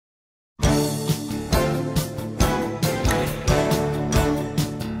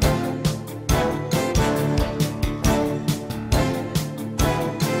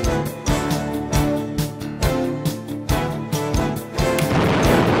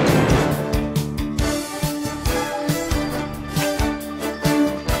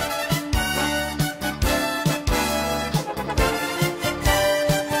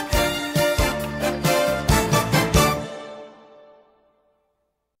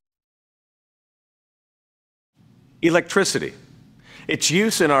Electricity. Its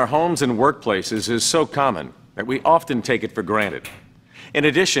use in our homes and workplaces is so common that we often take it for granted. In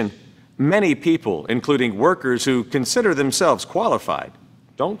addition, many people, including workers who consider themselves qualified,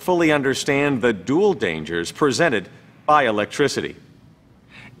 don't fully understand the dual dangers presented by electricity.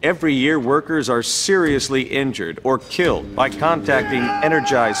 Every year, workers are seriously injured or killed by contacting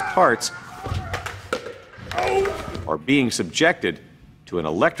energized parts or being subjected to an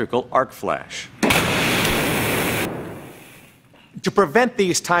electrical arc flash. To prevent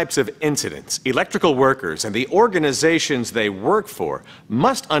these types of incidents, electrical workers and the organizations they work for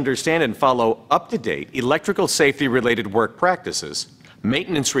must understand and follow up-to-date electrical safety-related work practices,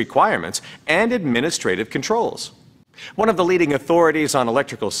 maintenance requirements, and administrative controls. One of the leading authorities on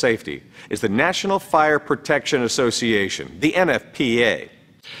electrical safety is the National Fire Protection Association, the NFPA.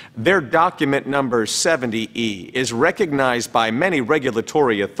 Their document number 70E is recognized by many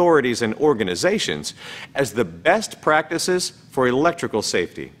regulatory authorities and organizations as the best practices for electrical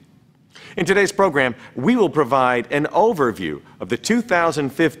safety. In today's program, we will provide an overview of the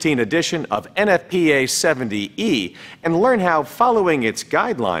 2015 edition of NFPA 70E and learn how following its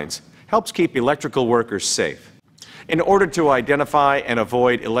guidelines helps keep electrical workers safe. In order to identify and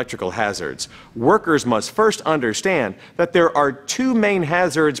avoid electrical hazards, workers must first understand that there are two main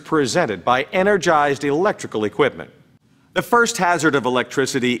hazards presented by energized electrical equipment. The first hazard of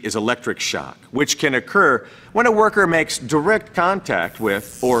electricity is electric shock, which can occur when a worker makes direct contact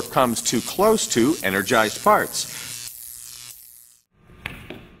with or comes too close to energized parts,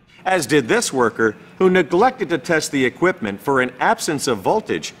 as did this worker who neglected to test the equipment for an absence of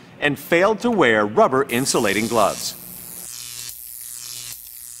voltage and failed to wear rubber insulating gloves.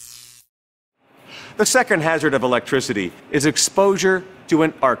 The second hazard of electricity is exposure to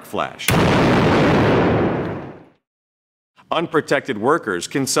an arc flash. Unprotected workers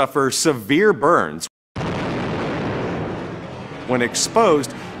can suffer severe burns when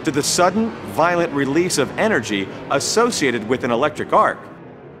exposed to the sudden, violent release of energy associated with an electric arc,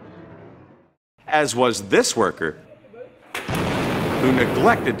 as was this worker who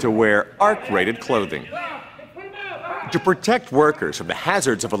neglected to wear arc-rated clothing. To protect workers from the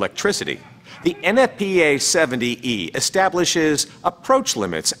hazards of electricity, the NFPA 70E establishes approach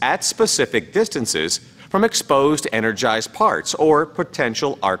limits at specific distances from exposed energized parts or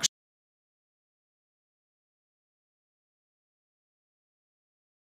potential arc